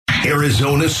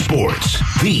Arizona Sports,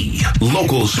 the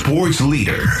local sports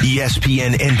leader.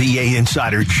 ESPN NBA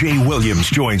insider Jay Williams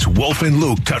joins Wolf and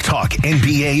Luke to talk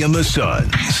NBA and the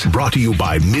Suns. Brought to you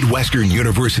by Midwestern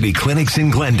University Clinics in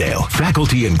Glendale.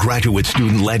 Faculty and graduate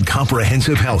student-led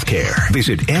comprehensive health care.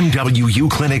 Visit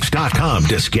MWUclinics.com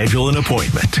to schedule an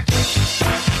appointment.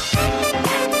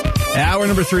 Hour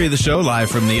number 3 of the show,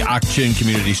 live from the Auction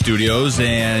Community Studios.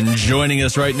 And joining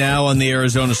us right now on the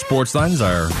Arizona Sports Line is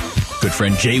our good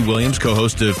friend Jay Williams,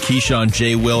 co-host of Keyshawn,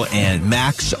 Jay, Will, and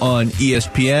Max on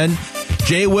ESPN.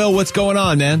 Jay, Will, what's going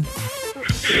on, man?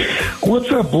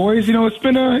 What's up, boys? You know, it's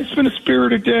been a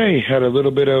spirited day. Had a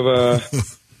little bit of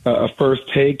a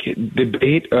first take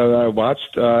debate that I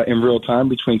watched in real time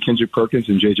between Kendrick Perkins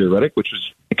and JJ Redick, which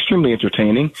was extremely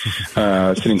entertaining.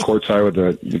 Sitting courtside with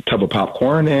a tub of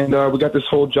popcorn, and we got this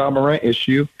whole Ja Morant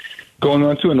issue going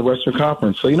on too in the Western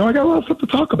Conference. So, you know, I got a lot of stuff to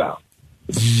talk about.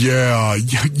 Yeah,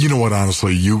 you know what?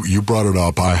 Honestly, you brought it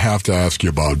up. I have to ask you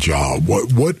about Ja.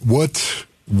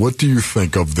 What do you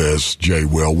think of this, Jay?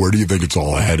 Will, where do you think it's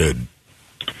all headed?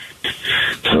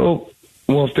 So,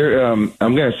 well, if there, I'm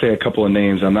going to say a couple of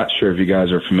names. I'm not sure if you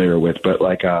guys are familiar with, but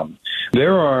like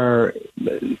there are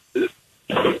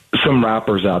some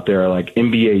rappers out there like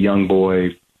NBA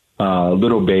YoungBoy,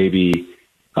 Little Baby,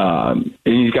 and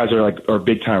these guys are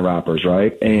big time rappers,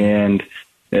 right? And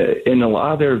in a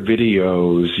lot of their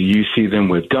videos, you see them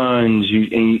with guns.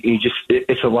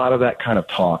 It's a lot of that kind of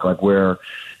talk, like where,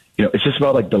 you know, it's just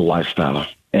about like the lifestyle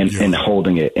and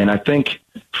holding it. And I think,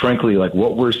 frankly, like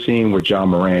what we're seeing with Ja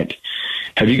Morant.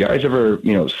 Have you guys ever,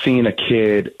 you know, seen a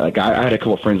kid? Like I had a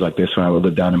couple of friends like this when I would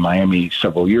live down in Miami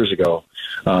several years ago,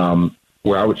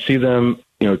 where I would see them,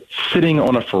 you know, sitting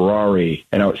on a Ferrari,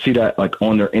 and I would see that like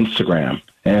on their Instagram,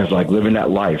 and it's like living that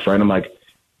life, right? I'm like,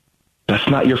 that's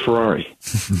not your Ferrari.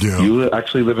 Yeah. You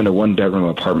actually live in a 1-bedroom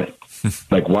apartment.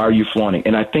 Like, why are you flaunting?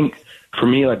 And I think for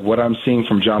me, like what I'm seeing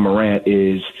from Ja Morant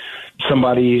is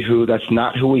somebody who that's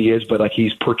not who he is, but like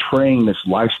he's portraying this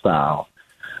lifestyle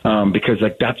because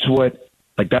like that's what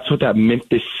that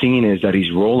Memphis scene is that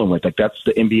he's rolling with. Like that's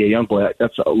the NBA YoungBoy.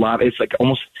 That's a lot. It's like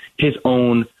almost his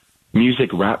own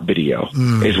music rap video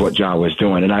is what Ja was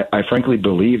doing. And I frankly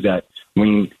believe that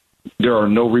when there are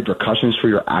no repercussions for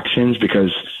your actions,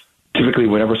 because typically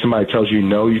whenever somebody tells you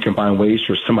no, you can find ways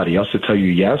for somebody else to tell you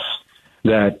yes,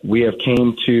 that we have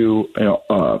came to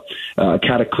a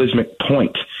cataclysmic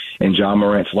point in Ja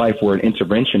Morant's life where an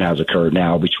intervention has occurred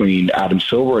now between Adam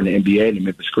Silver and the NBA and the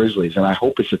Memphis Grizzlies. And I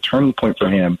hope it's a turning point for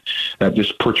him, that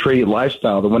this portrayed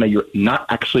lifestyle, the one that you're not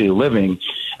actually living,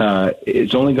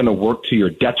 is only going to work to your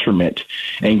detriment.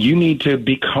 And you need to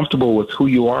be comfortable with who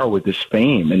you are with this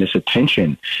fame and this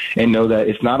attention, and know that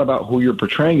it's not about who you're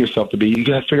portraying yourself to be. You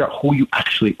got to figure out who you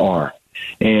actually are.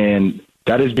 And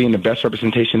that is being the best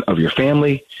representation of your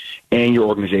family and your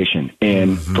organization.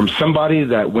 And from somebody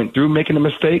that went through making a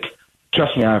mistake,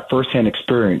 trust me, I have firsthand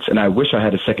experience, and I wish I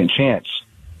had a second chance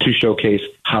to showcase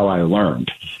how I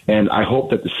learned. And I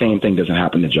hope that the same thing doesn't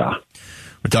happen to Ja.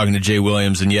 We're talking to Jay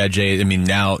Williams, and yeah, Jay, I mean,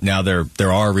 now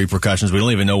there are repercussions. We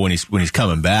don't even know when he's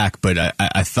coming back, but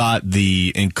I thought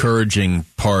the encouraging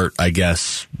part, I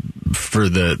guess, for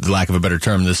the lack of a better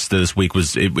term, this week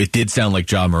was it did sound like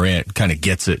Ja Morant kind of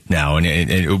gets it now, and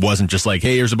it wasn't just like,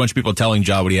 hey, here's a bunch of people telling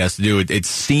Ja what he has to do. It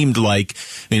seemed like,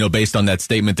 you know, based on that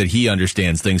statement, that he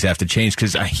understands things have to change,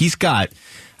 because he's got.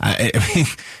 I mean,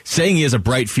 saying he has a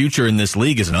bright future in this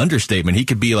league is an understatement. He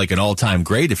could be like an all-time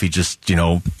great if he just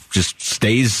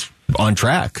stays on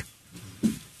track.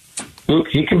 Luke,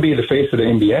 he can be the face of the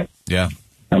NBA. Yeah.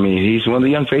 I mean, he's one of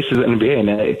the young faces of the NBA.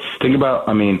 And think about,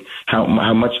 I mean, how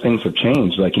much things have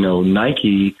changed. Like, you know,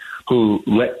 Nike, who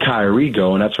let Kyrie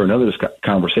go, and that's for another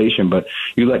conversation, but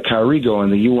you let Kyrie go,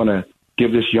 and then you want to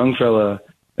give this young fella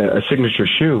a signature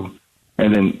shoe.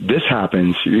 And then this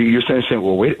happens. You're saying,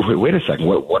 well, wait a second.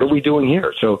 What are we doing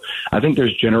here? So I think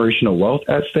there's generational wealth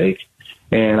at stake.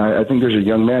 And I think there's a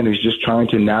young man who's just trying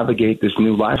to navigate this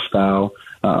new lifestyle,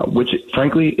 which,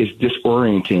 frankly, is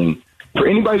disorienting. For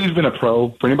anybody who's been a pro,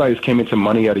 for anybody who's came into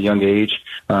money at a young age,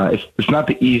 it's not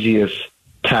the easiest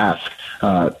task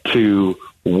to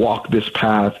walk this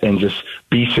path and just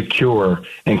be secure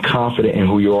and confident in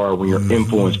who you are when you're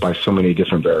influenced by so many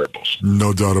different variables.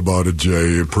 No doubt about it,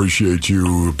 Jay. Appreciate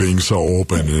you being so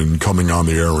open and coming on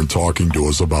the air and talking to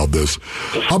us about this.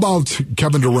 How about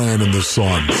Kevin Durant and the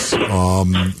Suns?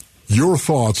 Your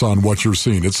thoughts on what you're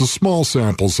seeing? It's a small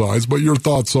sample size, but your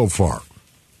thoughts so far?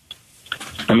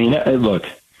 I mean, look,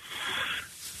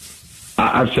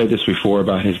 I've said this before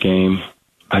about his game.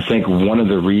 I think one of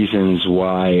the reasons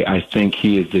why I think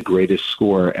he is the greatest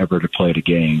scorer ever to play the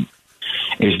game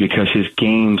is because his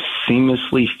game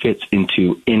seamlessly fits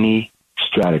into any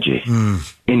strategy,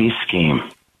 any scheme.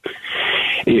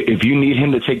 If you need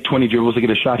him to take 20 dribbles to get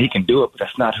a shot, he can do it, but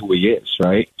that's not who he is,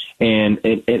 right? And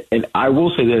I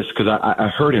will say this because I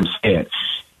heard him say it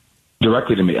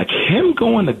directly to me. Like, him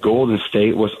going to Golden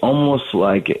State was almost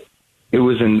like it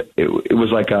was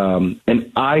like an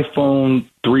iPhone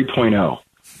 3.0,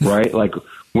 right? Like,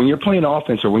 when you're playing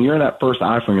offense or when you're in that first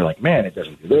iPhone, you're like, man, it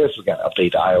doesn't do this. We got to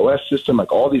update the iOS system,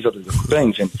 like all these other different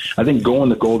things. And I think going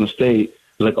to Golden State,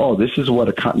 like, oh, this is what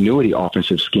a continuity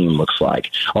offensive scheme looks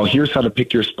like. Oh, here's how to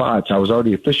pick your spots. I was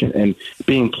already efficient and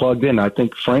being plugged in. I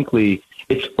think, frankly,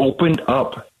 it's opened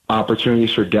up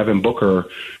opportunities for Devin Booker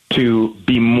to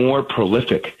be more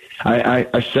prolific.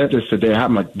 I said this today.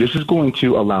 I'm like, this is going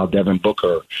to allow Devin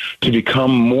Booker to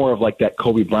become more of like that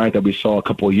Kobe Bryant that we saw a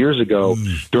couple of years ago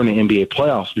during the NBA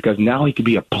playoffs, because now he could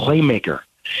be a playmaker.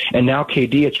 And now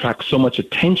KD attracts so much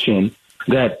attention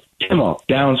that him off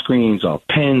down screens, off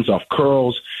pins, off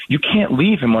curls, you can't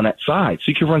leave him on that side. So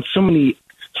you can run so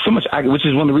much, which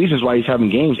is one of the reasons why he's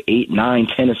having games 8, 9,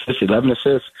 10 assists, 11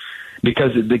 assists,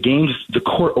 because the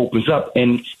court opens up,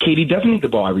 and KD doesn't need the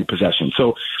ball every possession.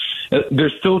 So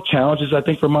there's still challenges, I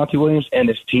think, for Monty Williams and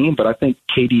his team, but I think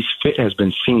KD's fit has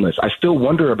been seamless. I still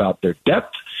wonder about their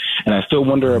depth, and I still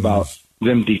wonder about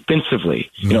them defensively,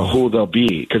 who they'll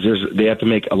be, because they have to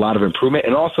make a lot of improvement.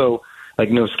 And also,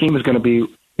 scheme is going to be,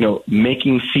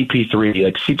 making CP3.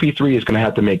 Like, CP3 is going to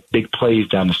have to make big plays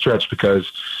down the stretch,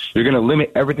 because you're going to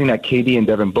limit everything that KD and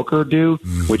Devin Booker do,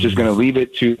 which is going to leave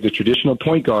it to the traditional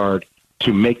point guard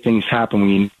to make things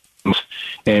happen.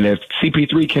 And if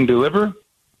CP3 can deliver,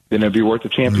 then it'd be worth the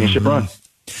championship run.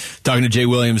 Talking to Jay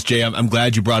Williams. Jay, I'm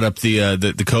glad you brought up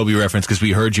the Kobe reference, because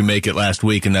we heard you make it last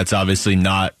week, and that's obviously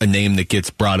not a name that gets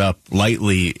brought up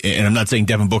lightly. And I'm not saying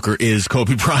Devin Booker is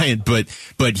Kobe Bryant, but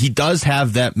he does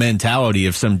have that mentality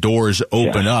of some doors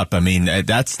open up. I mean,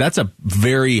 that's a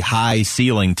very high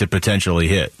ceiling to potentially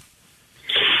hit.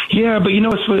 Yeah, but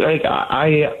it's like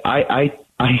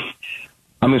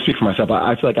I'm going to speak for myself.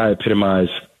 I feel like I epitomize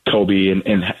Kobe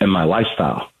in my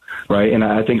lifestyle, right? And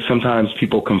I think sometimes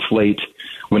people conflate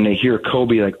when they hear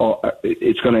Kobe, like, oh,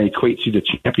 it's going to equate to the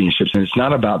championships, and it's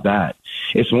not about that.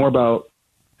 It's more about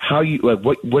how you, like,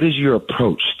 what is your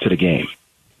approach to the game?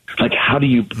 Like, how do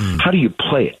you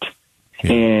play it?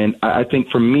 Yeah. And I think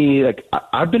for me, like,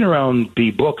 I've been around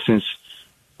B Book since,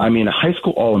 a high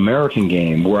school All-American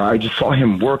game where I just saw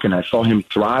him work and I saw him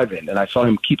thriving and I saw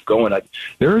him keep going. Like,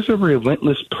 there is a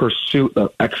relentless pursuit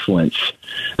of excellence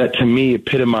that, to me,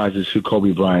 epitomizes who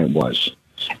Kobe Bryant was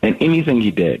and anything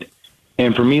he did.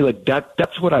 And for me, like,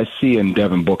 that's what I see in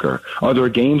Devin Booker. Are there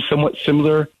games somewhat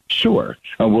similar? Sure.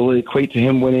 Will it equate to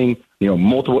him winning,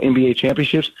 multiple NBA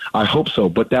championships? I hope so.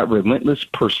 But that relentless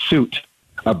pursuit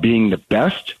of being the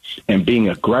best and being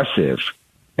aggressive,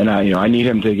 and I need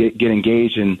him to get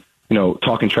engaged in,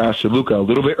 talking trash to Luka a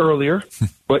little bit earlier,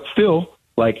 but still,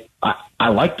 like, I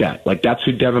like that. Like, that's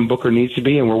who Devin Booker needs to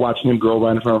be, and we're watching him grow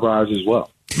right in front of our eyes as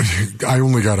well. I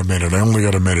only got a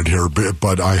minute here,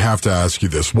 but I have to ask you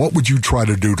this. What would you try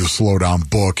to do to slow down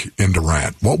Book and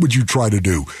Durant? What would you try to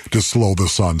do to slow the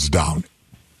Suns down?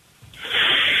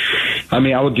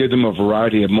 I would give them a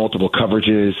variety of multiple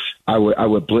coverages. I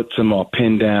would blitz them off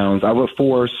pin downs. I would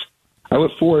force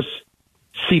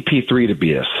CP3 to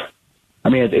beat us.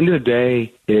 At the end of the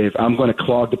day, if I'm going to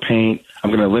clog the paint,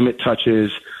 I'm going to limit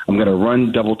touches, I'm going to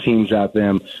run double teams at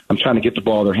them, I'm trying to get the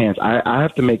ball in their hands. I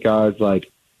have to make guys like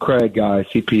Craig, guys,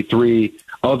 CP3,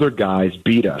 other guys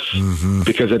beat us.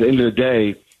 Because at the end of the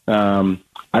day,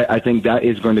 I think that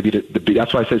is going to be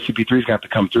that's why I said CP3 is going to have to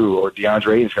come through, or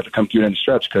DeAndre Ayton's going to have to come through in the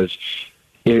stretch, because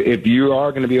if you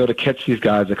are going to be able to catch these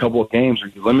guys a couple of games or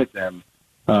you limit them,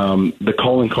 the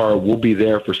calling card will be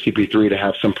there for CP3 to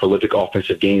have some prolific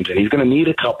offensive games, and he's going to need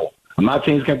a couple. I'm not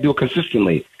saying he's going to do it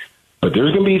consistently, but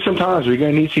there's going to be some times where you're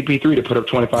going to need CP3 to put up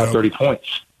 25, 30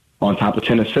 points on top of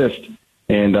 10 assists.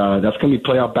 And that's going to be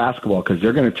playoff basketball, because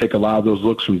they're going to take a lot of those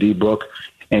looks from D. Book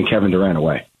and Kevin Durant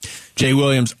away. Jay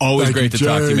Williams, always great to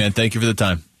talk to you, man. Thank you for the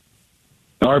time.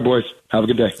 All right, boys. Have a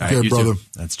good day. Good, brother.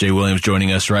 That's Jay Williams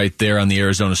joining us right there on the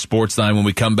Arizona Sports Line. When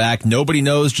we come back, nobody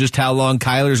knows just how long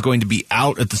Kyler is going to be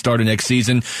out at the start of next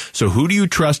season. So who do you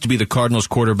trust to be the Cardinals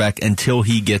quarterback until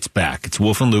he gets back? It's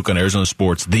Wolf and Luke on Arizona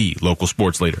Sports, the local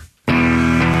sports leader.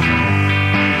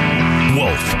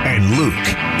 Wolf and Luke,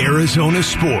 Arizona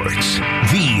Sports,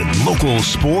 the local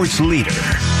sports leader.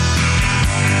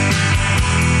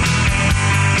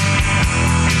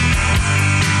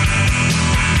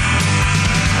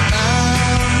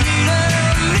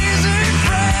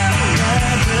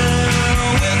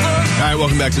 All right,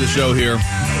 welcome back to the show here.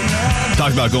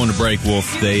 Talk about going to break,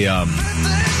 Wolf. They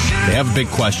have a big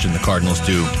question, the Cardinals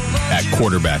do, at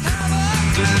quarterback.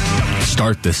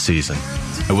 start this season.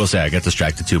 I will say I got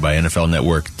distracted too by NFL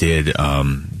Network.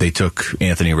 They took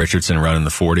Anthony Richardson running the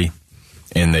 40,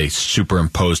 and they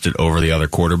superimposed it over the other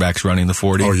quarterbacks running the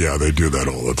 40. Oh, yeah, they do that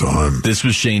all the time. This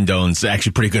was Shane Doan's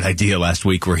actually pretty good idea last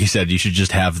week, where he said you should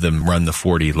just have them run the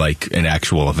 40 like an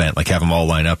actual event, like have them all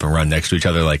line up and run next to each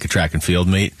other like a track and field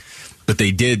meet. But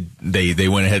they did. They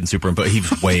went ahead and superimposed. He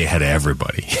was way ahead of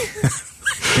everybody.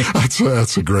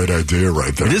 That's a great idea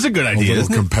right there. It is a good idea, a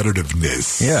little isn't it?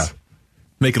 competitiveness. Yeah.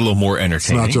 Make it a little more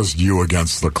entertaining. It's not just you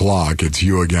against the clock. It's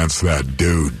you against that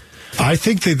dude. I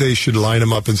think that they should line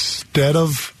them up instead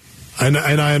of, and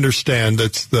I understand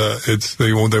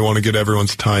they want to get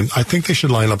everyone's time. I think they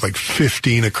should line up like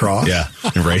 15 across. Yeah,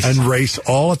 and race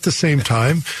all at the same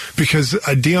time, because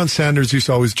Deion Sanders used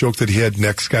to always joke that he had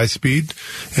next guy speed,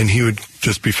 and he would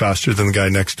just be faster than the guy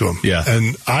next to him. Yeah.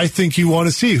 And I think you want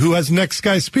to see who has next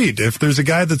guy speed. If there's a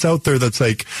guy that's out there that's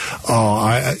like,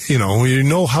 you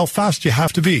know how fast you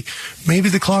have to be. Maybe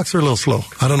the clocks are a little slow.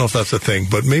 I don't know if that's a thing,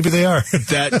 but maybe they are.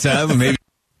 That time, maybe.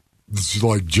 It's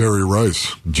like Jerry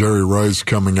Rice. Jerry Rice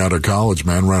coming out of college,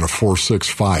 man, ran a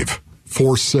 4.65.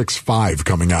 4.65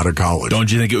 coming out of college.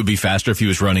 Don't you think it would be faster if he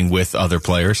was running with other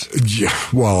players? Yeah,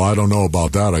 well, I don't know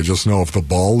about that. I just know if the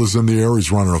ball is in the air,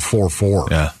 he's running a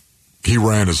 4.4. Yeah. He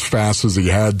ran as fast as he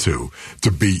had to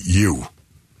beat you.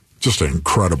 Just an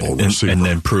incredible receiver. And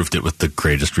then proved it with the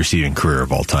greatest receiving career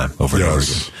of all time over and over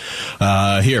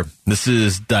again. Here, this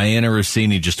is Diana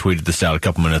Rossini just tweeted this out a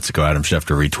couple minutes ago. Adam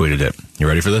Schefter retweeted it. You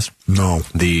ready for this? No.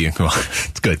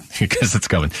 It's good because it's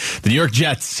coming. The New York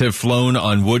Jets have flown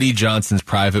on Woody Johnson's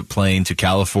private plane to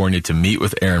California to meet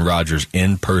with Aaron Rodgers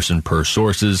in person per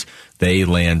sources. They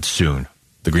land soon.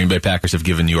 The Green Bay Packers have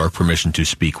given New York permission to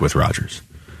speak with Rodgers.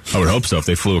 I would hope so if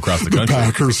they flew across the country. The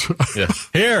Packers. Yeah.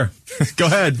 Here, go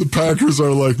ahead. The Packers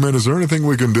are like, man, is there anything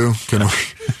we can do?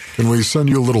 Can we send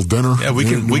you a little dinner? Yeah, we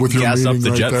can gas up the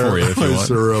jet for you if you want. Is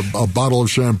there a bottle of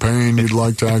champagne you'd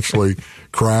like to actually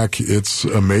crack? It's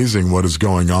amazing what is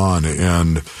going on,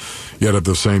 and yet at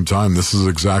the same time, this is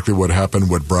exactly what happened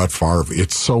with Brett Favre.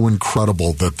 It's so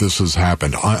incredible that this has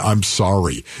happened. I'm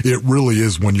sorry. It really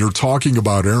is. When you're talking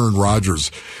about Aaron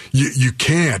Rodgers, you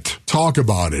can't talk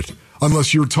about it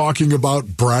unless you're talking about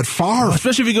Brett Favre. Well,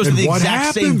 especially if he goes to the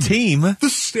exact same team.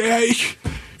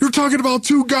 You're talking about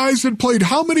two guys that played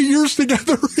how many years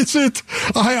together? Is it?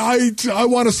 I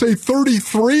want to say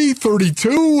 33,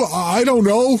 32. I don't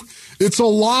know. It's a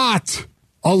lot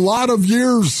of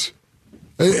years.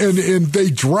 And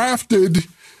they drafted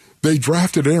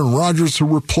Aaron Rodgers to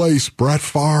replace Brett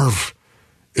Favre.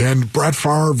 And Brett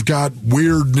Favre got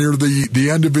weird near the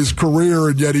end of his career,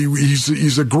 and yet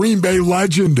he's a Green Bay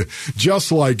legend,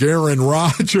 just like Aaron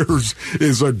Rodgers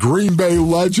is a Green Bay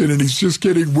legend, and he's just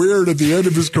getting weird at the end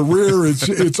of his career.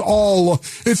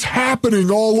 It's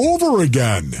happening all over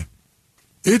again.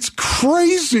 It's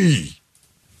crazy.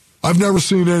 I've never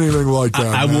seen anything like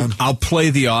that. I'll play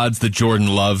the odds that Jordan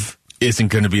Love isn't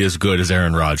going to be as good as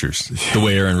Aaron Rodgers. The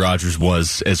way Aaron Rodgers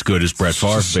was as good as Brett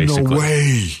Favre, basically. No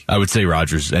way. I would say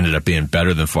Rodgers ended up being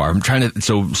better than Favre. I'm trying to.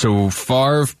 So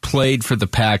Favre played for the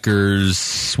Packers,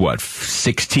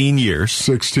 16 years?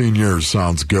 16 years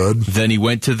sounds good. Then he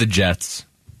went to the Jets,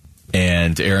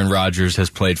 and Aaron Rodgers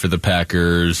has played for the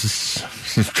Packers.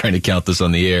 I'm trying to count this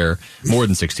on the air. More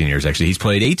than 16 years, actually. He's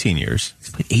played 18 years.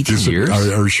 He's played 18 years?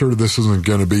 Are you sure this isn't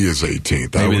going to be his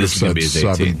 18th? Maybe this is going to be his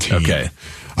 18th. 17. Okay.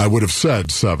 I would have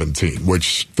said 17,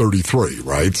 which 33,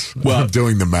 right? Well, I'm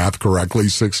doing the math correctly,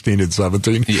 16 and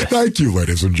 17. Yes. Thank you,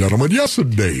 ladies and gentlemen. Yes,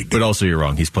 indeed. But also, you're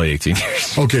wrong. He's played 18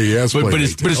 years. Okay, he has played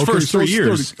 18. But his first 3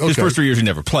 years, his first 3 years he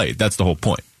never played. That's the whole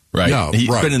point. Right? Yeah, He's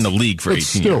right. been in the league for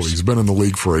 18 years. He's been in the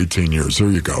league for 18 years. There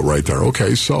you go, right there.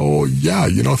 Okay, so, yeah,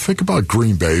 think about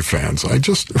Green Bay fans. It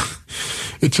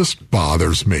just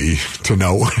bothers me to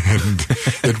know, and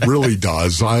it really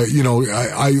does. I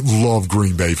love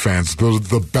Green Bay fans. They're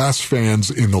the best fans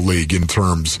in the league in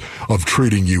terms of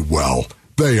treating you well.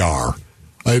 They are.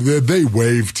 They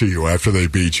wave to you after they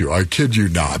beat you. I kid you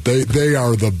not. They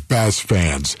are the best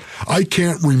fans. I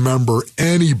can't remember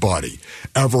anybody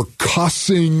ever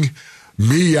cussing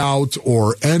me out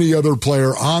or any other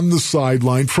player on the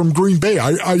sideline from Green Bay.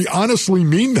 I honestly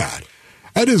mean that.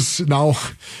 That is, now,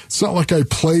 it's not like I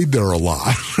played there a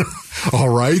lot, all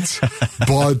right?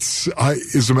 But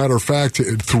as a matter of fact,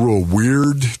 through a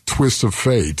weird twist of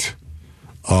fate,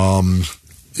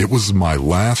 it was my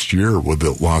last year with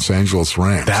the Los Angeles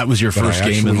Rams. That was your first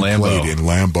game in Lambeau. Played in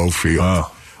Lambeau Field.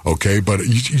 Okay, but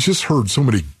you just heard so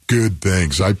many good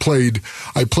things. I played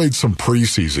some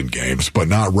preseason games, but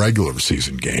not regular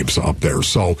season games up there.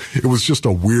 So it was just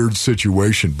a weird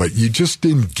situation, but you just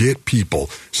didn't get people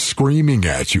screaming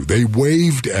at you. They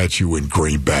waved at you in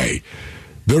Green Bay.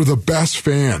 They're the best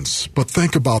fans, but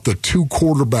think about the two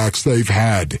quarterbacks they've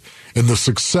had and the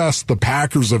success the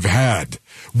Packers have had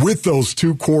with those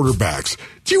two quarterbacks.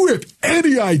 Do you have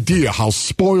any idea how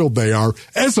spoiled they are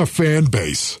as a fan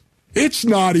base? It's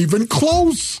not even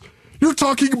close. You're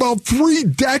talking about 3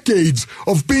 decades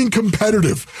of being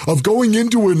competitive, of going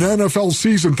into an NFL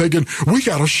season thinking, we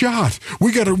got a shot.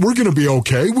 We're going to be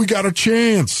okay. We got a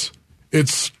chance.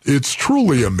 It's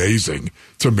truly amazing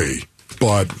to me.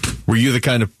 But were you the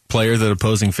kind of player that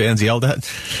opposing fans yelled at?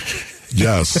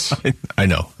 Yes. I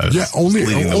know.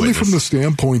 Only from the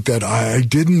standpoint that I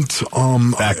didn't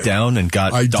back down and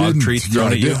got dog treats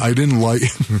thrown at you. I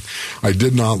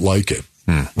did not like it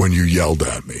when you yelled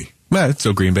at me. Yeah,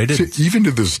 so Green Bay did. See, even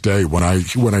to this day, when I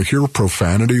hear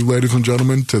profanity, ladies and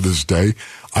gentlemen, to this day,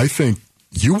 I think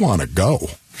you want to go,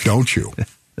 don't you?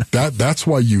 That's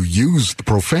why you use the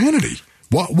profanity.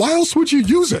 Why else would you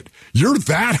use it? You're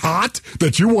that hot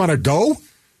that you want to go?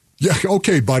 Yeah,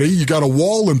 okay, buddy, you got a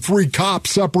wall and 3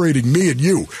 cops separating me and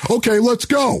you. Okay, let's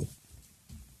go.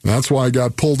 That's why I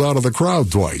got pulled out of the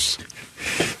crowd twice.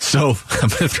 So I'm going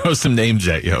to throw some names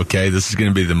at you, okay? This is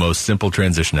going to be the most simple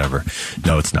transition ever.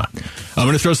 No, it's not. I'm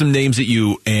going to throw some names at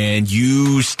you, and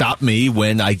you stop me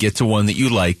when I get to one that you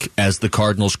like as the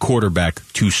Cardinals quarterback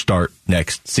to start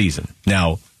next season.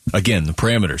 Now, again, the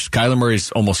parameters. Kyler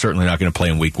Murray's almost certainly not going to play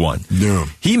in week 1. Yeah.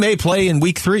 He may play in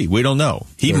week 3. We don't know.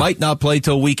 He might not play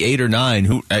till week 8 or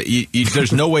 9.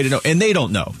 There's no way to know. And they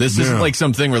don't know. This isn't like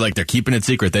something where like they're keeping it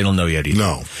secret. They don't know yet either.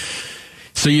 No.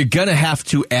 So you're going to have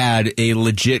to add a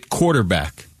legit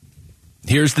quarterback.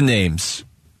 Here's the names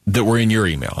that were in your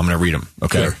email. I'm going to read them.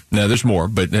 Okay. Sure. Now, there's more,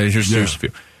 but here's a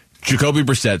few. Jacoby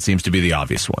Brissett seems to be the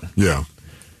obvious one. Yeah.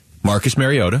 Marcus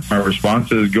Mariota. My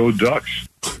response is go Ducks.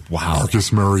 Wow.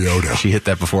 Marcus Mariota. She hit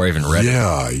that before I even read it.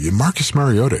 Yeah, Marcus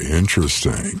Mariota.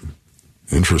 Interesting,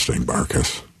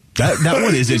 Marcus. That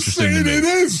one is interesting to me. It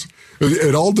is.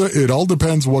 It all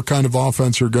depends what kind of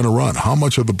offense you're going to run. How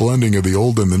much of the blending of the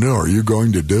old and the new are you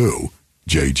going to do,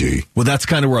 JG? Well, that's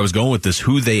kind of where I was going with this.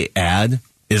 Who they add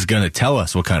is going to tell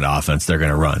us what kind of offense they're going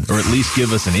to run, or at least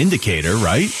give us an indicator,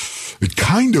 right? It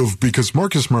kind of, because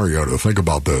Marcus Mariota, think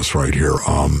about this right here.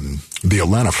 The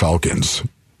Atlanta Falcons,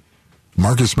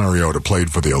 Marcus Mariota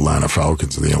played for the Atlanta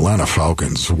Falcons, and the Atlanta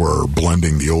Falcons were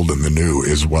blending the old and the new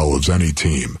as well as any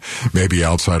team, maybe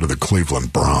outside of the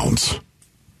Cleveland Browns.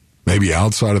 Maybe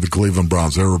outside of the Cleveland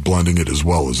Browns, they were blending it as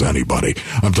well as anybody.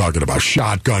 I'm talking about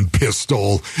shotgun,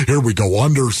 pistol. Here we go,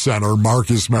 under center,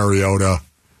 Marcus Mariota.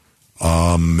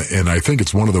 And I think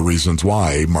it's one of the reasons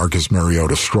why Marcus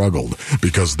Mariota struggled,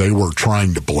 because they were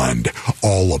trying to blend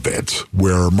all of it,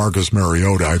 where Marcus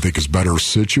Mariota, I think, is better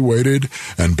situated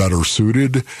and better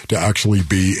suited to actually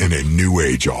be in a new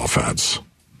age offense.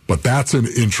 But that's an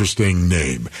interesting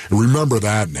name. Remember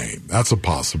that name. That's a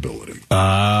possibility.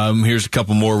 Here's a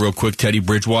couple more real quick. Teddy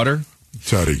Bridgewater.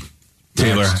 Teddy.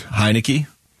 Taylor Next. Heineke.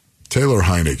 Taylor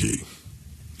Heineke.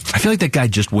 I feel like that guy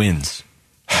just wins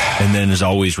and then is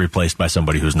always replaced by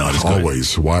somebody who's not as good.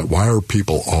 Always. Why are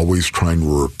people always trying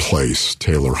to replace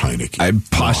Taylor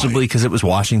Heineke? Possibly because it was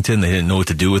Washington. They didn't know what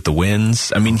to do with the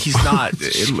wins. I mean, he's not.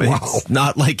 It's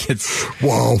not like it's.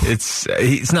 Wow.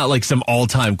 He's not like some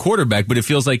all-time quarterback, but he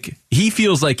feels like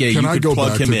a. Can I go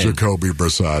plug back him to in. Jacoby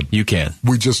Brissett? You can.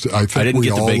 I think I didn't we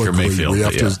get to all Baker agree. Mayfield. We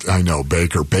have to. I know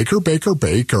Baker.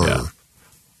 Yeah.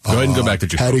 Go ahead and go back to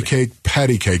Jacoby.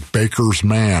 Patty cake, Baker's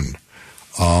man.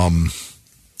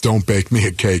 Don't bake me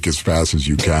a cake as fast as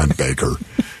you can, Baker.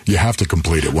 You have to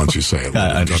complete it once you say it.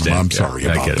 I understand. I'm sorry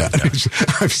about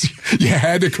that. You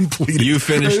had to complete it. You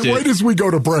finished it. Right as we go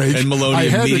to break. And Maloney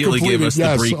immediately gave us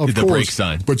the break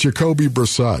sign. But Jacoby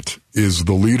Brissett is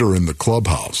the leader in the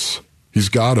clubhouse. He's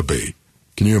got to be.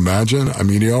 Can you imagine? I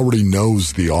mean, he already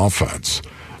knows the offense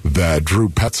that Drew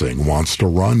Petzing wants to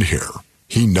run here.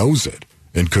 He knows it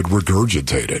and could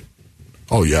regurgitate it.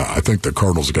 Oh, yeah, I think the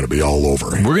Cardinals are going to be all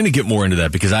over him. We're going to get more into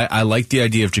that because I like the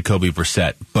idea of Jacoby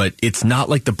Brissett, but it's not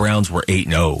like the Browns were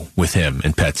 8-0 with him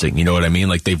and Petzing. You know what I mean?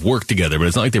 Like, they've worked together, but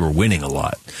it's not like they were winning a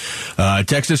lot.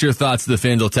 Text us your thoughts to the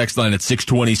FanDuel text line at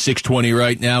 620-620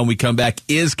 right now. When we come back,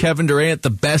 is Kevin Durant the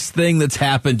best thing that's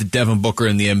happened to Devin Booker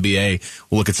in the NBA?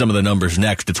 We'll look at some of the numbers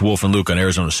next. It's Wolf and Luke on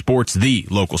Arizona Sports, the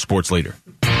local sports leader.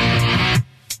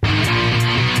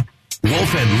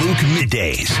 Wolf and Luke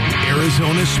Middays,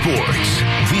 Arizona Sports,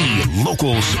 the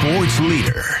local sports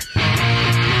leader.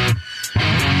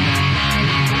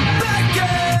 Back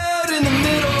out in the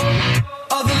middle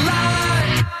of the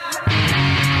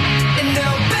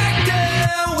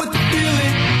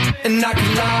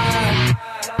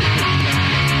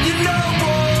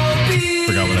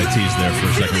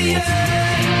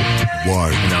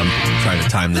Why? And I'm trying to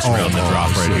time this around the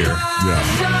drop right here. Yeah.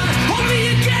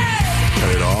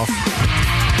 Paid off.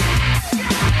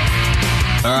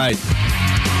 All right.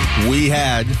 We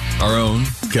had our own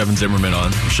Kevin Zimmerman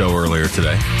on the show earlier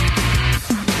today.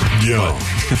 Yeah.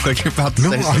 Like you're about to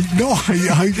say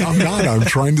something. I'm not. I'm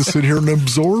trying to sit here and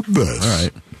absorb this. All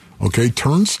right. Okay,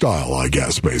 turnstile, I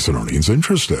guess, based on earnings.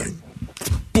 Interesting.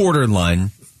 Borderline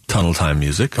tunnel time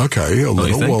music. Okay, a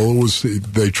little. Well,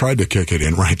 they tried to kick it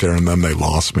in right there, and then they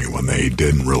lost me when they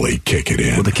didn't really kick it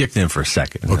in. Well, they kicked it in for a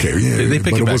second. Okay, yeah, they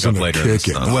picked it back up later.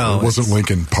 Well, it wasn't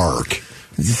Lincoln Park.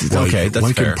 Okay, that's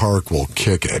Lincoln fair. Park will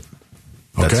kick it.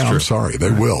 Okay, That's true. I'm sorry. They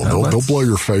will. They'll blow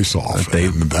your face off.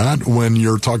 And that, when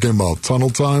you're talking about tunnel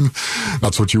time,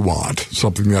 that's what you want.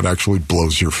 Something that actually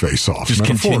blows your face off. Just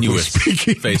continuous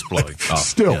face blowing. Oh,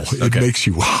 Still, yes. it makes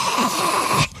you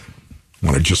want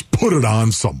to just put it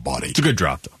on somebody. It's a good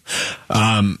drop,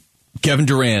 though. Kevin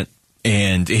Durant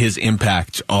and his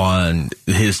impact on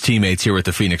his teammates here with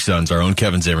the Phoenix Suns, our own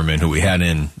Kevin Zimmerman, who we had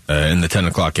in the 10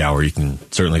 o'clock hour. You can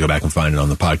certainly go back and find it on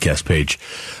the podcast page.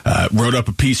 Wrote up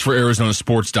a piece for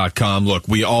ArizonaSports.com. Look,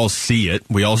 we all see it.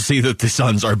 We all see that the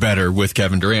Suns are better with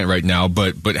Kevin Durant right now,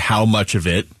 but how much of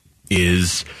it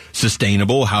is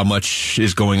sustainable? How much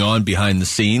is going on behind the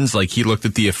scenes? Like, he looked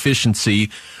at the efficiency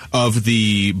of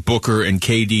the Booker and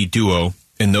KD duo,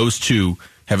 and those two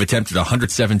have attempted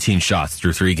 117 shots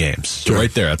through 3 games. So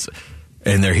right there,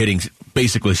 and they're hitting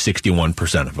basically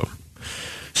 61% of them.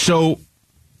 So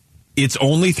it's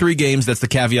only 3 games. That's the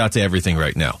caveat to everything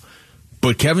right now.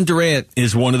 But Kevin Durant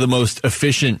is one of the most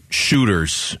efficient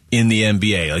shooters in the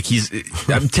NBA. Like,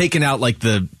 I'm taking out like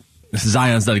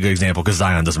Zion's not a good example because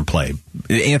Zion doesn't play.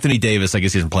 Anthony Davis, I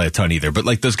guess he doesn't play a ton either. But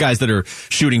like those guys that are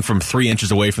shooting from 3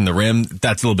 inches away from the rim,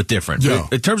 that's a little bit different. Yeah.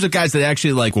 But in terms of guys that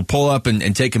actually like will pull up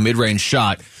and take a mid-range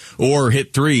shot or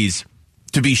hit threes,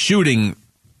 to be shooting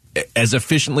as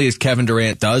efficiently as Kevin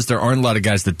Durant does, there aren't a lot of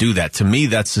guys that do that. To me,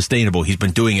 that's sustainable. He's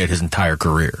been doing it his entire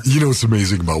career. You know what's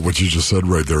amazing about what you just said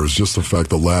right there is just the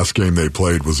fact the last game they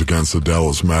played was against the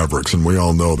Dallas Mavericks, and we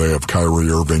all know they have Kyrie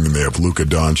Irving and they have Luka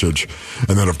Doncic,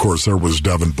 and then, of course, there was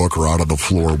Devin Booker out of the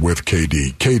floor with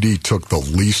KD. KD took the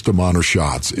least amount of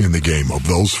shots in the game of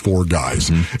those 4 guys,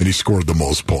 and he scored the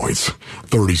most points,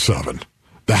 37.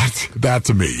 That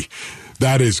to me,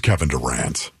 that is Kevin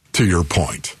Durant, to your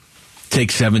point.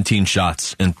 Take 17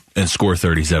 shots and score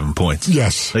 37 points.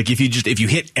 Yes. Like if you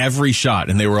hit every shot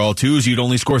and they were all 2s, you'd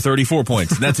only score 34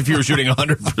 points. And that's if you were shooting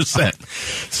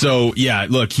 100%. So yeah,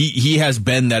 look, he has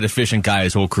been that efficient guy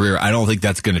his whole career. I don't think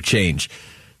that's going to change.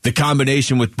 The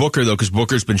combination with Booker, though, because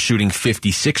Booker's been shooting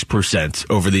 56%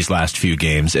 over these last few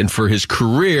games. And for his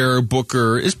career,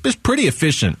 Booker is pretty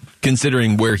efficient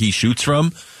considering where he shoots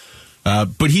from.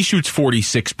 But he shoots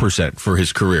 46% for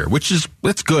his career,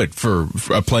 that's good for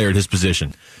a player at his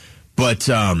position. But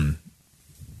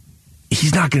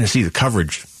he's not going to see the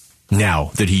coverage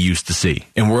now that he used to see.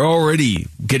 And we're already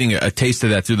getting a taste of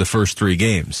that through the first 3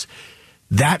 games.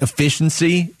 That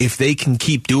efficiency, if they can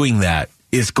keep doing that,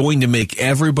 is going to make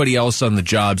everybody else on the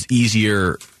jobs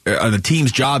easier, on the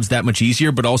team's jobs that much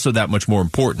easier, but also that much more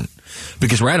important.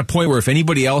 Because we're at a point where if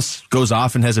anybody else goes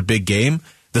off and has a big game,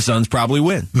 the Suns probably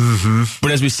win. Mm-hmm.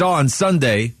 But as we saw on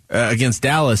Sunday against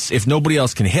Dallas, if nobody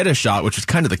else can hit a shot, which was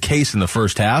kind of the case in the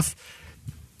first half,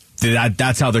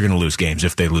 that's how they're going to lose games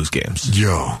if they lose games.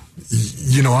 Yeah.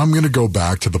 You know, I'm going to go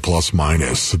back to the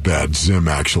plus-minus that Zim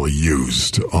actually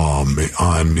used on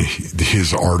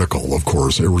his article, of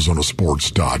course,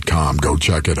 ArizonaSports.com. Go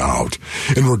check it out.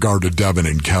 In regard to Devin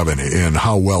and Kevin and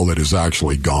how well it has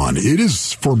actually gone. It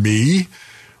is, for me,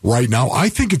 right now, I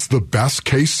think it's the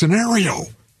best-case scenario.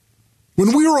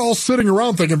 When we were all sitting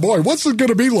around thinking, boy, what's it going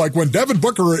to be like when Devin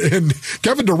Booker and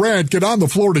Kevin Durant get on the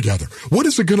floor together? What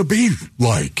is it going to be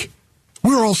like?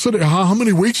 We were all sitting, how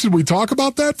many weeks did we talk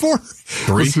about that for?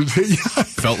 3.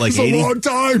 Felt like 80. It was a long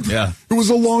time. Yeah. It was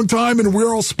a long time, and we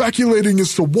were all speculating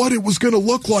as to what it was going to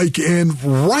look like. And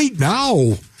right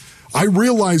now, I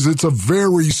realize it's a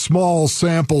very small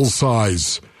sample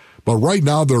size. But right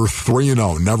now, they're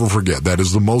 3-0. Never forget, that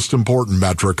is the most important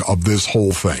metric of this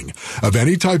whole thing. Of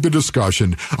any type of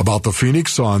discussion about the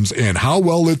Phoenix Suns and how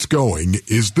well it's going,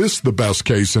 is this the best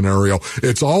case scenario?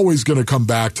 It's always going to come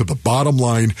back to the bottom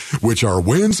line, which are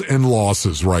wins and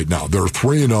losses right now. They're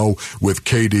 3-0 with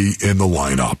KD in the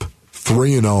lineup.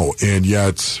 3-0, and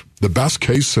yet the best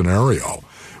case scenario,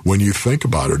 when you think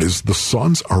about it, is the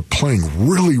Suns are playing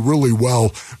really, really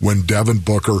well when Devin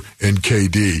Booker and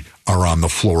KD are on the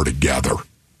floor together.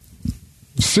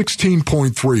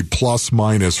 16.3 plus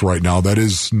minus right now. That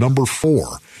is number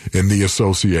 4 in the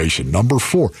association. Number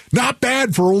 4. Not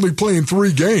bad for only playing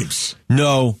 3 games.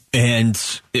 No, and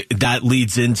that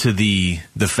leads into the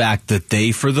fact that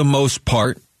they, for the most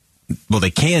part, well,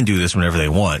 they can do this whenever they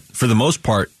want. For the most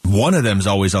part, one of them is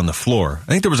always on the floor. I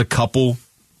think there was a couple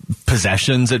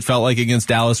possessions, it felt like, against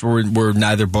Dallas where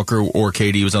neither Booker or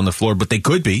KD was on the floor, but they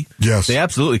could be. Yes. They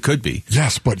absolutely could be.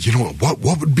 Yes, but you know what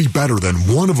would be better than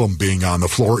one of them being on the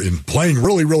floor and playing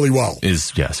really, really well?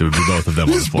 Yes, it would be both of them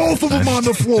on the floor. Both of them on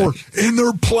the floor, and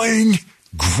they're playing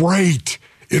great.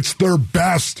 It's their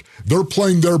best. They're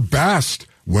playing their best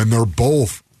when they're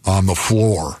both on the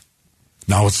floor.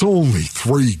 Now, it's only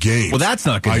 3 games. Well, that's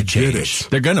not going to change. Get it.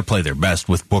 They're going to play their best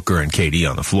with Booker and KD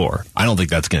on the floor. I don't think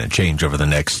that's going to change over the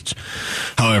next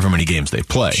however many games they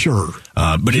play. Sure.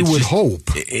 But you it's would just, hope.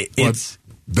 It's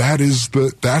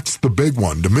that's the big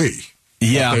one to me.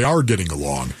 Yeah. They are getting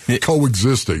along,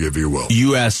 coexisting, if you will.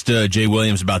 You asked Jay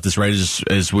Williams about this right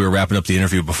as we were wrapping up the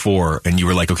interview before, and you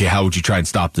were like, okay, how would you try and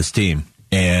stop this team?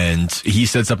 And he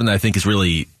said something that I think is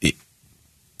really...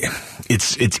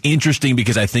 It's interesting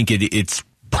because I think it's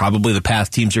probably the path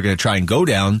teams are going to try and go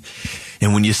down.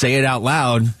 And when you say it out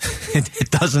loud, it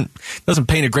doesn't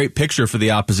paint a great picture for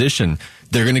the opposition.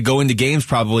 They're going to go into games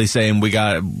probably saying,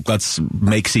 let's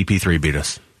make CP3 beat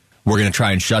us. We're going to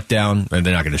try and shut down, and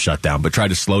they're not going to shut down, but try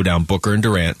to slow down Booker and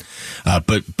Durant,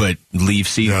 but leave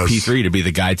CP3 to be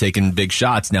the guy taking big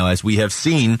shots. Now, as we have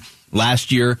seen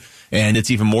last year, and it's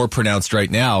even more pronounced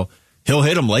right now, he'll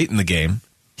hit them late in the game.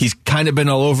 He's kind of been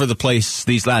all over the place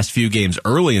these last few games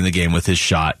early in the game with his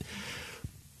shot.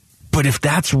 But if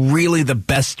that's really the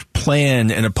best plan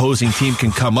an opposing team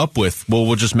can come up with, well,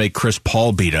 we'll just make Chris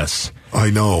Paul beat us. I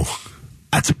know.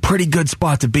 That's a pretty good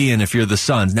spot to be in if you're the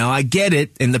Suns. Now, I get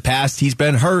it. In the past, he's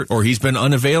been hurt or he's been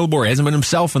unavailable or hasn't been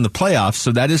himself in the playoffs.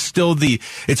 So that is still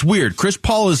it's weird. Chris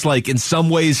Paul is like in some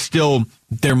ways still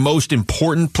their most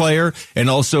important player and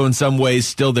also in some ways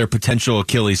still their potential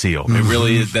Achilles heel. It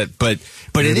really is that, but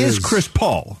it is Chris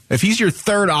Paul. If he's your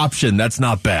third option, that's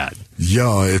not bad.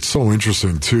 Yeah, it's so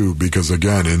interesting, too, because,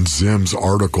 again, in Zim's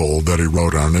article that he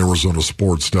wrote on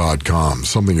ArizonaSports.com,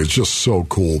 something that's just so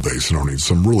cool based on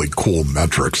some really cool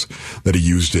metrics that he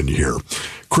used in here.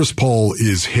 Chris Paul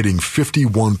is hitting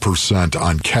 51%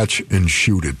 on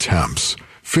catch-and-shoot attempts.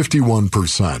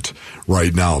 51%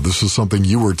 right now. This is something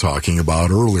you were talking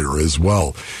about earlier as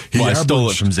well. I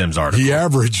stole it from Zim's article. He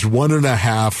averaged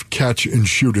 1.5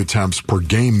 catch-and-shoot attempts per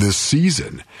game this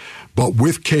season. But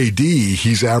with KD,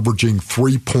 he's averaging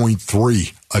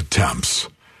 3.3 attempts.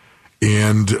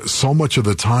 And so much of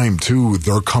the time, too,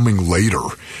 they're coming later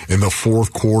in the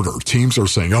fourth quarter. Teams are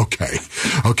saying, okay,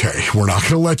 we're not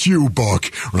going to let you, Buck.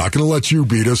 We're not going to let you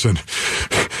beat us, and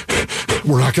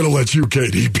we're not going to let you,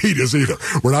 KD, beat us either.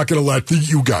 We're not going to let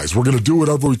you guys. We're going to do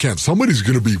whatever we can. Somebody's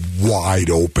going to be wide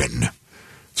open.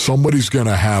 Somebody's going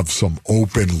to have some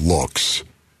open looks.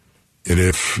 And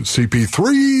if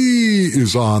CP3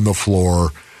 is on the floor,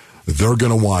 they're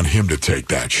going to want him to take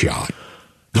that shot.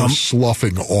 They're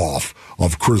sloughing off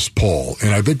of Chris Paul.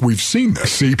 And I think we've seen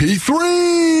this. CP3!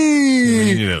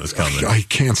 You knew that was coming. I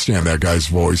can't stand that guy's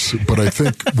voice, but I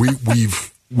think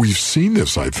we've seen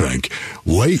this, I think,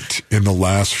 late in the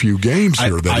last few games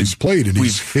here that he's played, and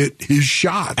he's hit his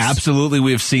shots. Absolutely,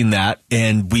 we have seen that,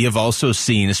 and we have also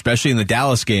seen, especially in the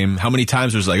Dallas game, how many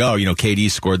times it was like, KD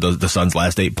scored the Suns'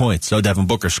 last 8 points. Oh, Devin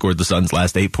Booker scored the Suns'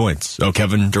 last 8 points. Oh,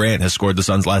 Kevin Durant has scored the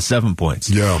Suns' last 7 points.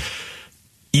 Yeah.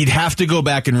 You'd have to go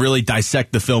back and really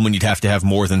dissect the film, and you'd have to have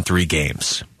more than 3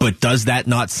 games. But does that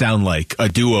not sound like a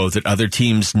duo that other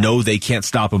teams know they can't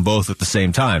stop them both at the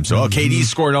same time? So, KD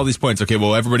scored all these points. Okay,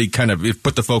 well, everybody kind of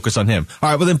put the focus on him. All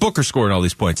right, well, then Booker scored all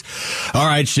these points. All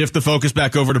right, shift the focus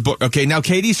back over to Booker. Okay, now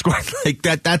KD scored like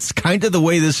that. That's kind of the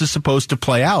way this is supposed to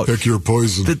play out. Pick your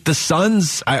poison. The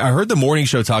Suns, I heard the morning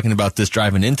show talking about this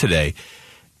driving in today.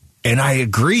 And I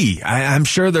agree. I'm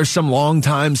sure there's some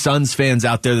longtime Suns fans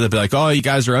out there that'll be like, oh, you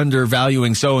guys are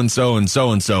undervaluing so-and-so and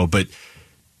so-and-so. But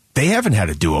they haven't had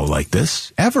a duo like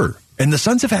this ever. And the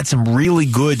Suns have had some really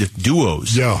good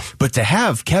duos. Yeah. But to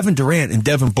have Kevin Durant and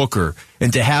Devin Booker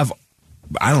and to have,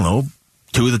 I don't know,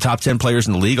 2 of the top 10 players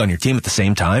in the league on your team at the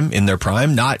same time in their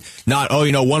prime, not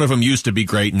one of them used to be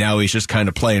great, now he's just kind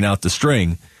of playing out the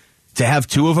string. To have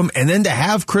 2 of them and then to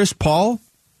have Chris Paul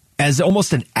as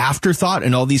almost an afterthought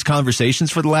in all these conversations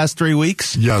for the last 3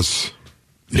 weeks? Yes.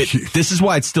 This is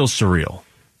why it's still surreal.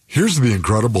 Here's the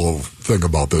incredible thing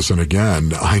about this, and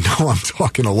again, I know I'm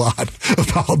talking a lot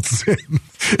about Zim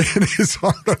in his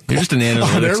article You're just an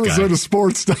analytics on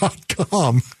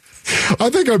ArizonaSports.com. I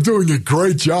think I'm doing a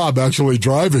great job actually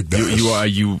driving this.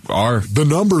 You are. The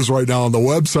numbers right now on the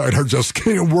website are just,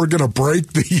 we're going to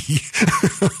break the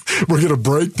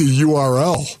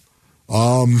URL.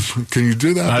 Can you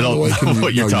do that? I don't know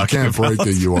what you're talking about. You can't break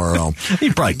the URL.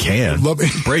 You probably can.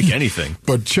 Break anything.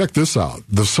 But check this out.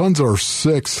 The Suns are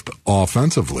 6th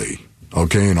offensively,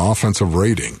 in offensive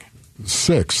rating.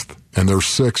 6th. And they're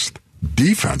 6th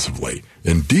defensively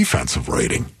in defensive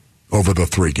rating over the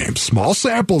 3 games. Small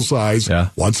sample size,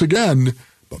 once again.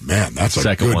 But, man, that's a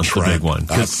second good one's trend. The big one.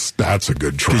 That's a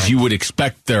good trend. Because you would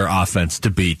expect their offense to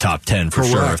be top 10 for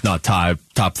sure, if not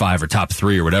top 5 or top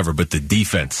 3 or whatever. But the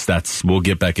defense, we'll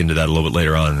get back into that a little bit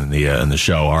later on in the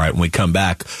show. All right, when we come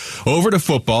back, over to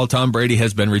football, Tom Brady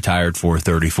has been retired for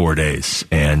 34 days,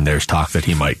 and there's talk that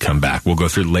he might come back. We'll go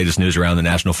through the latest news around the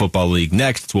National Football League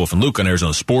next. It's Wolf and Luke on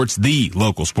Arizona Sports, the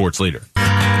local sports leader.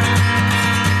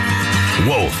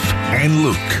 Wolf and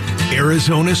Luke,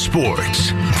 Arizona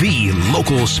Sports, the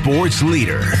local sports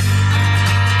leader.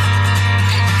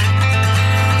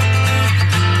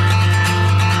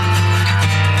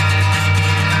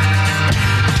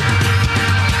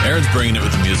 Aaron's bringing it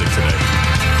with the music today,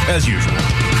 as usual.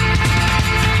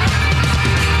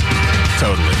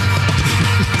 Totally.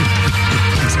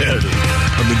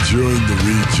 I'm enjoying the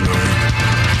rejoin,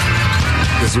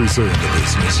 as we say in the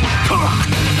business.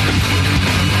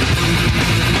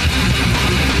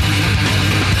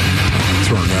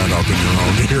 Turn that up in your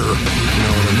own ear. You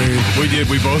know what I mean? We did.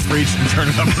 We both reached and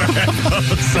turned it up in our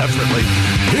headphones separately.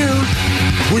 Here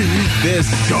we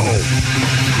go.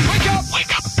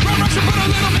 Wake up.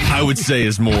 I would say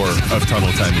is more of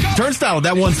tunnel time. Turnstile,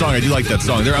 that one song, I do like that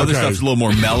song. There are other stuff's a little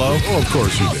more mellow. Oh, of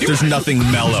course you did. There's nothing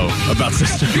mellow about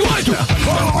Sister. In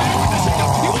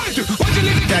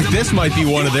fact, this might be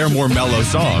one of their more mellow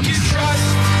songs.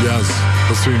 Yes.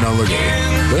 Let's see, now look at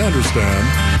it. They understand.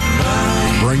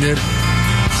 Bring it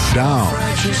down.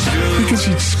 Because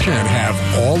you just can't have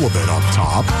all of it up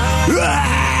top.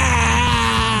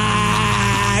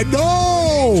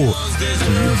 No!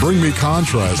 Bring me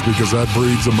contrast, because that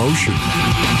breeds emotion.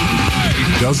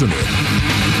 Doesn't it?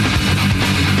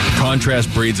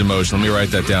 Contrast breeds emotion. Let me write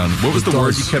that down. What was the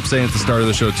word you kept saying at the start of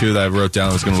the show, too, that I wrote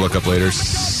down I was going to look up later?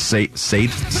 Satiety?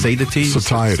 Satiety.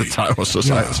 Satiety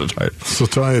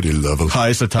level.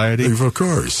 High satiety? Of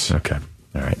course. Okay.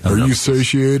 All right. Are you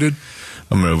satiated?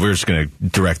 We're just going to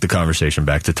direct the conversation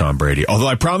back to Tom Brady. Although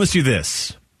I promise you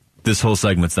this whole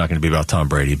segment's not going to be about Tom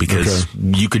Brady, because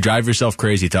you could drive yourself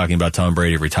crazy talking about Tom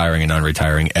Brady retiring and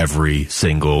non-retiring every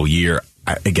single year.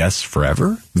 I guess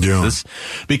forever? Yeah.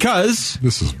 Because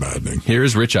this is maddening.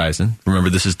 Here's Rich Eisen.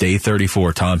 Remember, this is day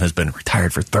 34. Tom has been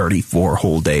retired for 34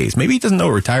 whole days. Maybe he doesn't know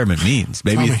what retirement means.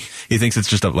 Maybe he thinks it's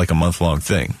just like a month-long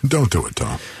thing. Don't do it,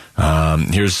 Tom.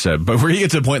 But where you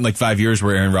get to the point in like 5 years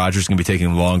where Aaron Rodgers is going to be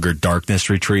taking longer darkness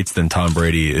retreats than Tom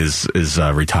Brady is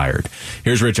retired.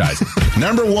 Here's Rich Eisen.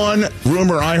 Number one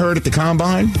rumor I heard at the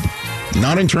Combine,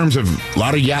 not in terms of a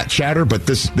lot of yacht chatter, but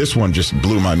this one just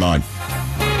blew my mind.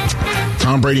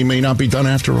 Tom Brady may not be done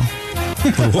after all.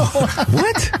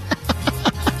 What?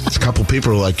 It's a couple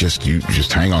people are like, just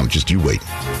hang on, just you wait.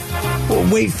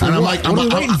 Well, wait for and I'm what?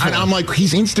 I'm like,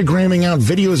 he's Instagramming out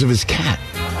videos of his cat.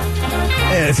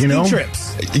 Yeah, ski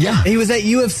trips. Yeah. He was at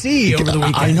UFC over the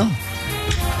weekend. I know.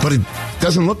 But it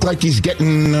doesn't look like he's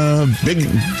getting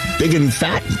big and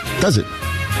fat, does it?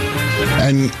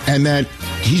 And that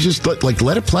he's just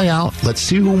let it play out. Let's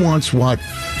see who wants what.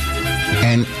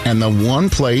 And the one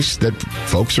place that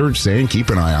folks are saying keep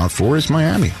an eye out for is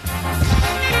Miami.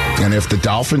 And if the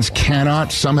Dolphins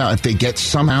cannot somehow, if they get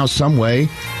somehow, some way,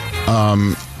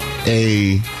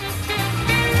 a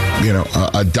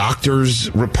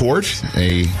doctor's report,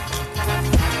 a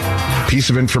piece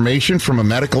of information from a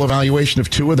medical evaluation of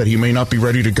Tua that he may not be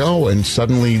ready to go, and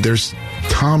suddenly there's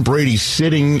Tom Brady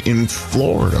sitting in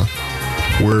Florida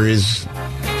where his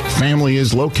family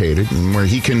is located and where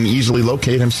he can easily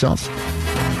locate himself.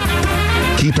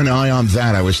 Keep an eye on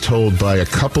that, I was told by a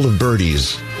couple of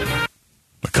birdies.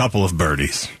 A couple of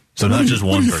birdies. So not just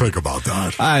one. What do you birdie. think about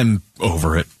that? I'm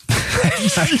over it.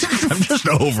 I'm just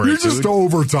over it. You're just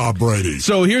over Tom Brady.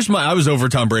 So I was over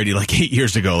Tom Brady like 8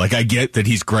 years ago. Like, I get that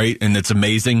he's great and it's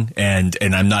amazing, and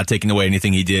I'm not taking away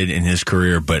anything he did in his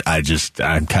career, but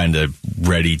I'm kind of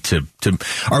ready to.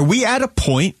 Are we at a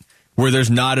point where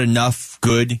there's not enough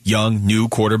good, young, new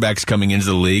quarterbacks coming into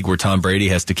the league where Tom Brady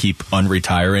has to keep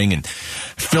unretiring? And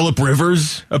Phillip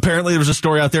Rivers, apparently there was a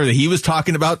story out there that he was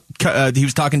talking about. He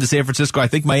was talking to San Francisco. I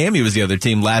think Miami was the other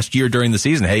team last year during the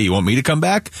season. Hey, you want me to come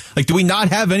back? Like, do we not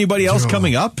have anybody else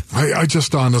coming up? I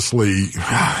just honestly,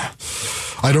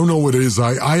 I don't know what it is.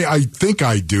 I think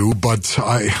I do, but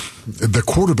the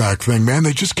quarterback thing, man,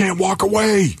 they just can't walk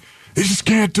away. They just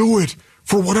can't do it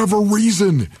for whatever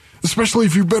reason, especially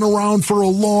if you've been around for a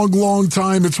long, long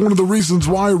time. It's one of the reasons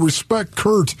why I respect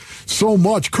Kurt so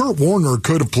much. Kurt Warner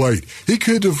could have played. He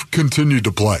could have continued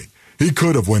to play. He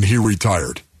could have when he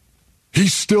retired. He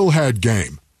still had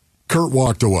game. Kurt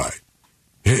walked away.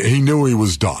 He knew he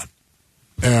was done.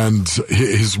 And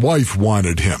his wife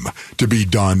wanted him to be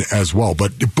done as well.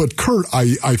 But Kurt,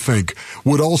 I think,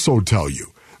 would also tell you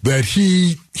that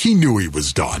he knew he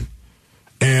was done.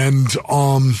 And,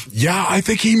 I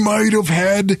think he might have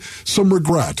had some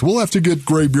regret. We'll have to get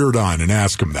Graybeard on and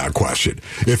ask him that question,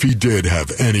 if he did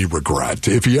have any regret,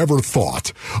 if he ever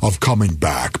thought of coming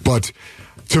back. But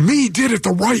to me, he did it the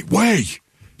right way.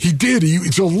 He did.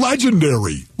 He's a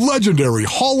legendary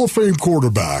Hall of Fame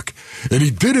quarterback. And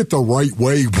he did it the right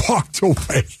way. He walked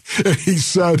away. And he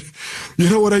said, you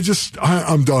know what,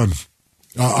 I'm done.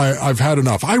 I've had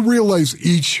enough. I realize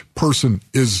each person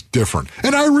is different.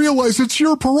 And I realize it's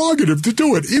your prerogative to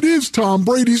do it. It is Tom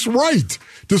Brady's right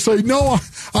to say, no,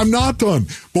 I'm not done.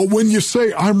 But when you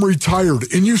say I'm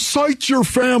retired and you cite your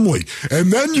family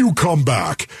and then you come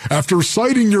back after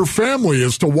citing your family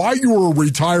as to why you were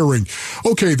retiring,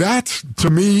 okay, that to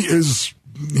me is,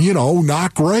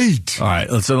 not great. All right,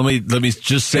 so let me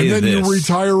just say this. And then you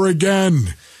retire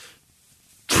again.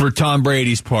 For Tom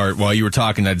Brady's part, while you were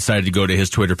talking, I decided to go to his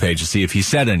Twitter page to see if he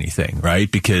said anything,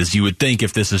 right? Because you would think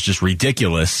if this is just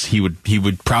ridiculous, he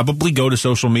would probably go to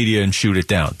social media and shoot it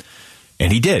down.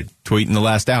 And he did, tweet in the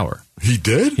last hour. He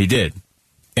did? He did.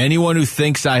 Anyone who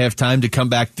thinks I have time to come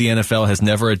back to the NFL has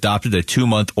never adopted a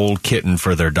 2-month-old kitten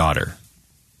for their daughter.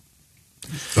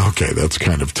 Okay, that's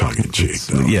kind of tongue-in-cheek.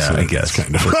 Yeah, I guess.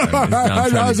 Kind of.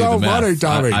 That's so funny,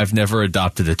 Tommy. I've never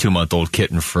adopted a 2-month-old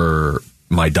kitten for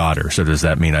my daughter. So does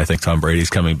that mean I think Tom Brady's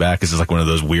coming back? Is this like one of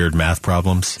those weird math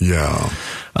problems? Yeah.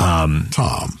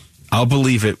 Tom. I'll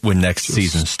believe it when next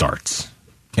season starts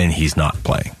and he's not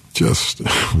playing. Just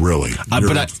really.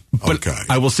 But okay.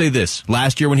 I will say this.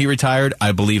 Last year when he retired,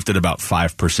 I believed it about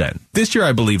 5%. This year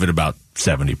I believe it about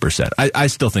 70%. I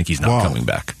still think he's not coming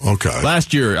back. Okay.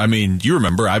 Last year, you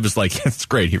remember, I was like, it's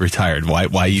great, he retired.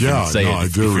 Why even say it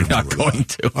if you're not going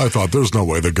to? I thought there's no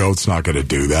way the GOAT's not going to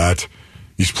do that.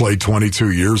 He's played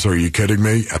 22 years. Are you kidding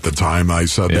me? At the time I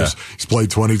said this, he's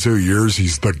played 22 years.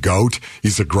 He's the GOAT.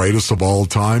 He's the greatest of all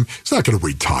time. He's not going to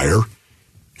retire.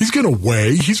 He's going to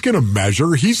weigh. He's going to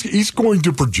measure. He's going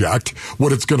to project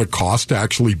what it's going to cost to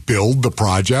actually build the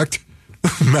project.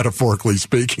 Metaphorically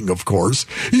speaking, of course.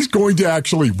 He's going to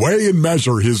actually weigh and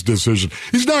measure his decision.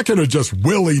 He's not going to just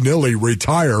willy-nilly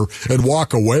retire and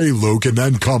walk away, Luke, and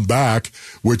then come back,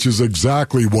 which is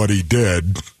exactly what he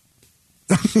did.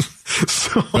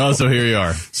 So here you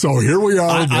are. So here we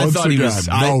are once again.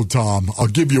 No, Tom, I'll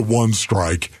give you one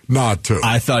strike, not two.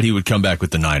 I thought he would come back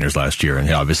with the Niners last year, and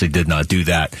he obviously did not do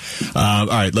that. All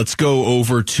right, let's go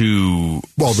over to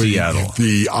Seattle.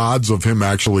 The odds of him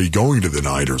actually going to the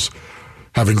Niners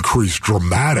have increased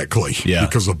dramatically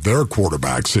because of their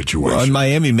quarterback situation. Well, and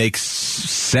Miami makes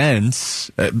sense.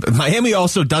 Miami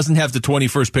also doesn't have the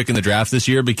 21st pick in the draft this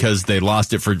year because they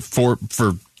lost it for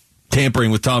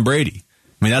tampering with Tom Brady.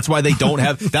 I mean, that's why they don't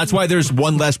have. That's why there's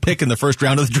one less pick in the first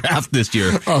round of the draft this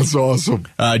year. That's awesome.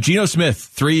 Geno Smith,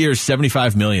 3 years,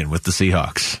 $75 million with the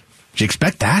Seahawks. Did you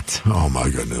expect that? Oh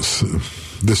my goodness,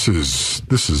 this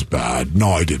is bad. No,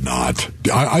 I did not.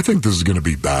 I think this is going to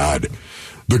be bad.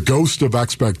 The ghost of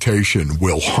expectation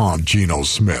will haunt Geno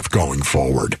Smith going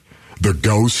forward. The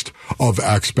ghost of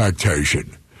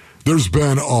expectation. There's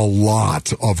been a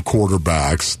lot of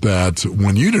quarterbacks that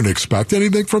when you didn't expect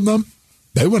anything from them,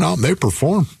 they went out and they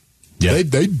performed. Yeah.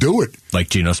 They do it. Like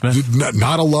Geno Smith?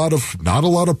 Not a lot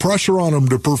of pressure on them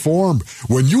to perform.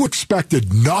 When you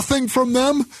expected nothing from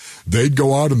them, they'd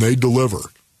go out and they'd deliver.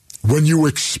 When you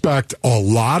expect a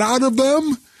lot out of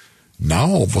them, now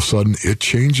all of a sudden it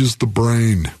changes the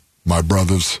brain, my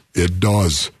brothers. It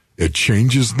does. It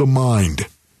changes the mind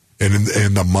and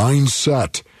the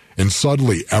mindset. And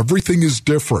suddenly everything is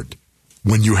different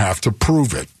when you have to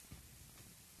prove it.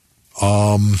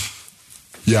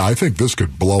 Yeah, I think this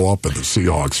could blow up in the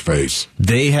Seahawks' face.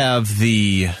 They have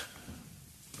the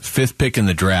 5th pick in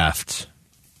the draft,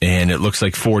 and it looks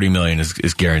like $40 million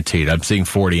is guaranteed. I'm seeing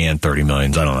 40 and 30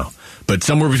 million. I don't know. But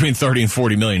somewhere between 30 and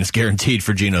 40 million is guaranteed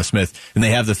for Geno Smith, and they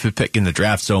have the 5th pick in the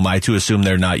draft, so am I to assume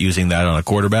they're not using that on a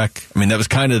quarterback? I mean, that was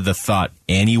kind of the thought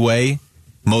anyway.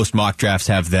 Most mock drafts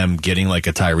have them getting like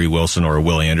a Tyree Wilson or a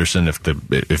Will Anderson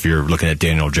if you're looking at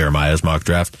Daniel Jeremiah's mock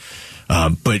draft.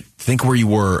 But think where you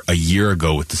were a year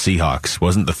ago with the Seahawks.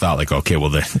 Wasn't the thought like, okay, well,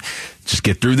 just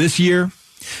get through this year,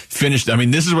 Finished. I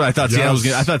mean, this is what I thought. Yes.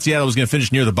 I thought Seattle was going to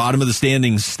finish near the bottom of the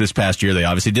standings this past year. They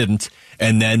obviously didn't,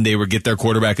 and then they would get their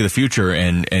quarterback of the future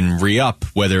and re-up,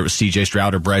 whether it was C.J.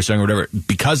 Stroud or Bryce Young or whatever.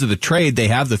 Because of the trade, they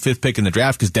have the 5th pick in the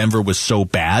draft because Denver was so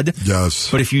bad. Yes,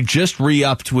 but if you just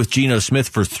re-upped with Geno Smith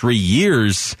for 3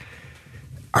 years,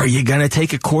 are you going to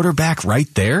take a quarterback right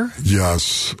there?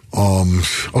 Yes.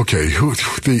 Okay.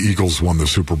 The Eagles won the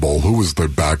Super Bowl. Who was the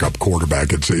backup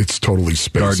quarterback? It's totally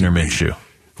spacey. Gardner Minshew.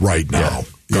 Right now. Yeah.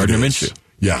 Gardner Minshew.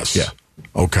 Yes. Yeah.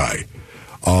 Okay.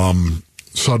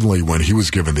 Suddenly, when he was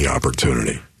given the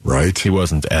opportunity, right? He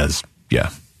wasn't as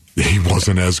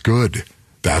good.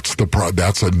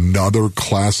 That's another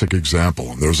classic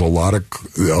example. And there's a lot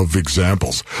of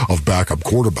examples of backup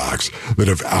quarterbacks that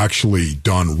have actually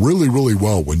done really, really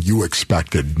well when you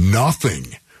expected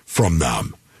nothing from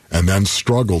them and then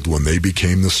struggled when they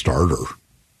became the starter.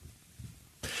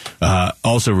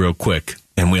 Also, real quick,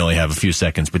 and we only have a few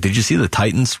seconds, but did you see the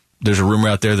Titans? There's a rumor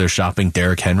out there they're shopping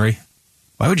Derrick Henry.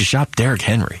 Why would you shop Derrick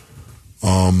Henry?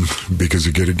 Because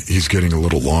he's getting a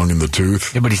little long in the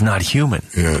tooth. Yeah, but he's not human.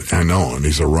 Yeah, I know, and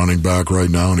he's a running back right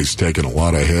now, and he's taking a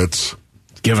lot of hits.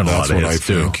 Giving a lot of hits,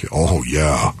 too. Oh,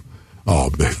 yeah.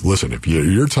 Oh, listen, if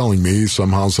you're telling me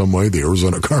somehow, some way, the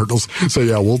Arizona Cardinals say,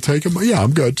 yeah, we'll take him. Yeah,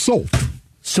 I'm good. Sold.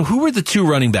 So who were the 2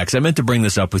 running backs? I meant to bring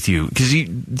this up with you because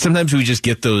sometimes we just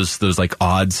get those like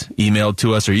odds emailed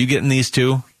to us. Are you getting these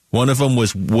 2? One of them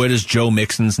was, what is Joe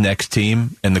Mixon's next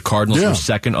team? And the Cardinals were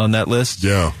second on that list.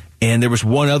 Yeah. And there was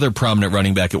one other prominent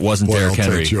running back. It wasn't Derrick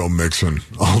Henry. I'll take Joe Mixon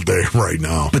all day right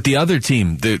now. But the other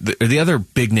team, the other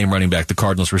big-name running back, the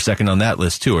Cardinals were second on that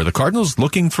list, too. Are the Cardinals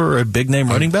looking for a big-name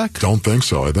running back? Don't think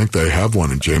so. I think they have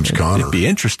one in James Conner. It'd be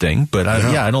interesting, but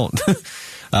I don't.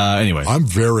 Anyway.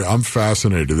 I'm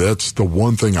fascinated. That's the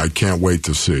one thing I can't wait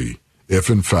to see. If,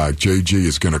 in fact, JG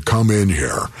is going to come in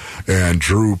here and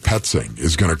Drew Petzing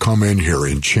is going to come in here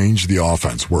and change the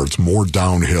offense where it's more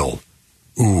downhill.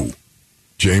 Ooh,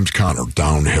 James Conner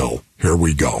downhill. Here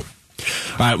we go. All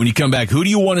right, when you come back, who do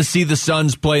you want to see the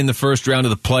Suns play in the first round of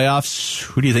the playoffs?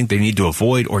 Who do you think they need to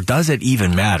avoid, or does it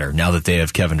even matter now that they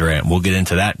have Kevin Durant? We'll get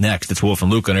into that next. It's Wolf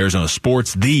and Luke on Arizona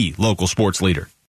Sports, the local sports leader.